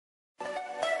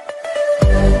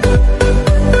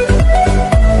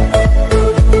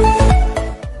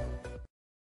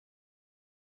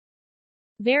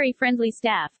Very friendly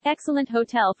staff. Excellent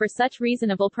hotel for such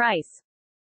reasonable price.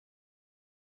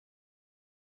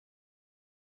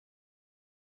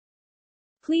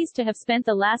 Pleased to have spent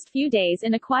the last few days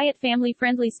in a quiet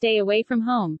family-friendly stay away from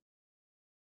home.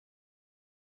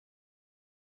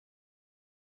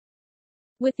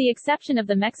 With the exception of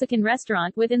the Mexican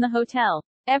restaurant within the hotel,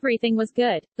 everything was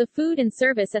good. The food and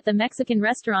service at the Mexican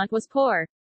restaurant was poor.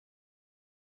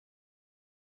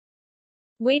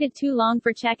 Waited too long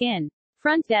for check-in.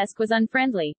 Front desk was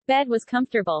unfriendly. Bed was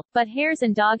comfortable, but hairs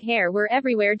and dog hair were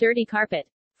everywhere. Dirty carpet.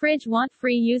 Fridge want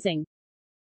free using.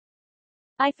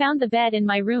 I found the bed in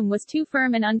my room was too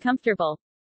firm and uncomfortable.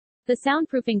 The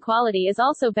soundproofing quality is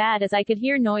also bad as I could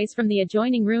hear noise from the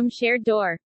adjoining room shared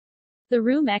door. The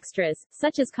room extras,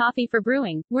 such as coffee for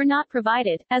brewing, were not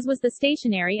provided, as was the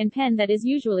stationery and pen that is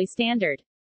usually standard.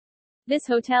 This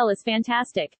hotel is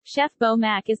fantastic. Chef Bo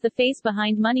Mack is the face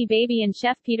behind Money Baby and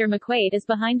Chef Peter McQuaid is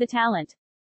behind the talent.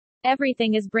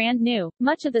 Everything is brand new.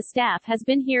 Much of the staff has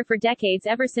been here for decades,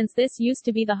 ever since this used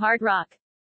to be the Hard Rock.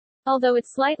 Although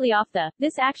it's slightly off the,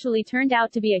 this actually turned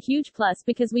out to be a huge plus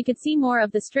because we could see more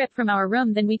of the strip from our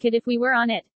room than we could if we were on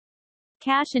it.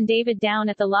 Cash and David down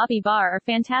at the lobby bar are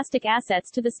fantastic assets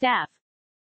to the staff.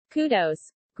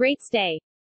 Kudos. Great stay.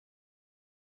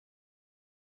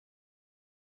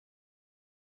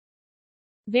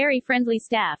 Very friendly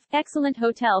staff. Excellent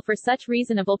hotel for such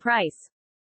reasonable price.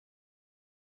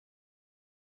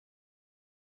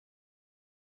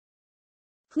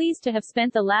 Pleased to have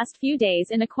spent the last few days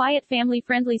in a quiet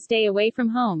family-friendly stay away from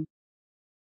home.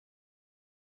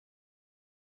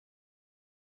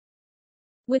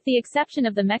 With the exception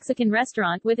of the Mexican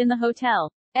restaurant within the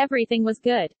hotel, everything was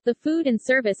good. The food and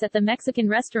service at the Mexican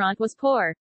restaurant was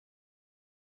poor.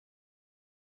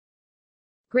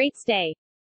 Great stay.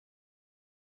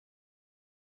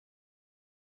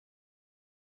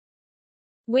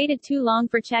 Waited too long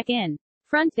for check-in.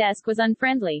 Front desk was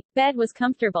unfriendly. Bed was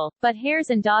comfortable, but hairs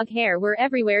and dog hair were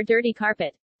everywhere. Dirty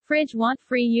carpet. Fridge want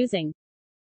free using.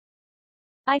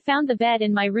 I found the bed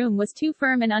in my room was too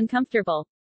firm and uncomfortable.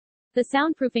 The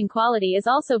soundproofing quality is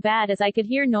also bad as I could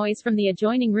hear noise from the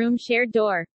adjoining room shared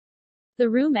door. The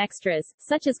room extras,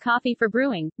 such as coffee for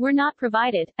brewing, were not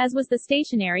provided, as was the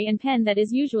stationery and pen that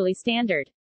is usually standard.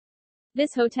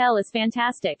 This hotel is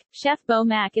fantastic. Chef Bo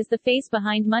Mack is the face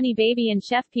behind Money Baby and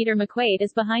Chef Peter McQuaid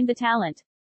is behind the talent.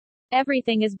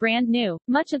 Everything is brand new.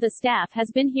 Much of the staff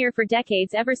has been here for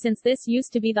decades, ever since this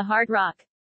used to be the Hard Rock.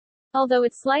 Although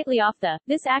it's slightly off the,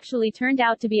 this actually turned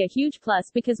out to be a huge plus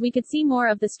because we could see more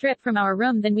of the strip from our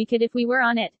room than we could if we were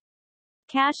on it.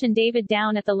 Cash and David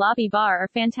down at the lobby bar are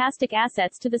fantastic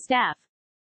assets to the staff.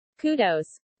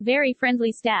 Kudos. Very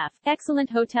friendly staff. Excellent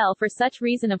hotel for such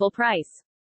reasonable price.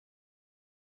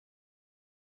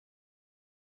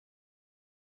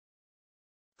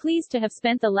 Pleased to have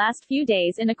spent the last few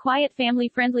days in a quiet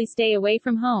family-friendly stay away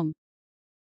from home.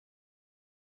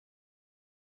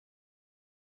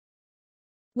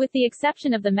 With the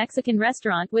exception of the Mexican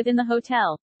restaurant within the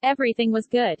hotel, everything was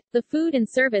good. The food and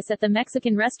service at the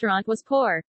Mexican restaurant was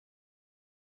poor.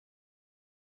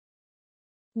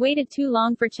 Waited too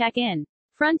long for check-in.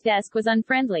 Front desk was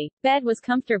unfriendly. Bed was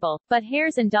comfortable, but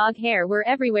hairs and dog hair were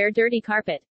everywhere. Dirty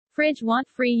carpet. Fridge want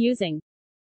free using.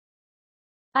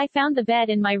 I found the bed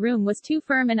in my room was too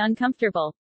firm and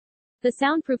uncomfortable. The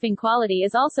soundproofing quality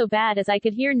is also bad as I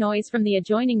could hear noise from the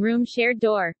adjoining room shared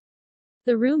door.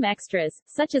 The room extras,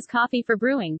 such as coffee for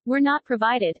brewing, were not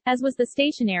provided, as was the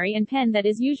stationery and pen that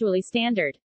is usually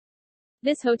standard.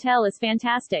 This hotel is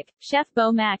fantastic. Chef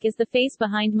Bo Mack is the face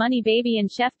behind Money Baby and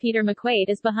Chef Peter McQuaid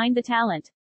is behind the talent.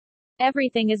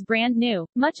 Everything is brand new.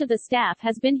 Much of the staff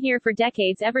has been here for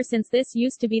decades, ever since this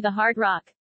used to be the Hard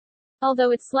Rock.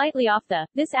 Although it's slightly off the,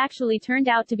 this actually turned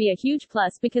out to be a huge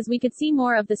plus because we could see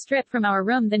more of the strip from our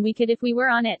room than we could if we were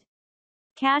on it.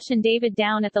 Cash and David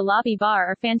down at the lobby bar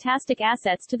are fantastic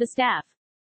assets to the staff.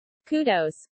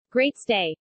 Kudos. Great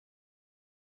stay.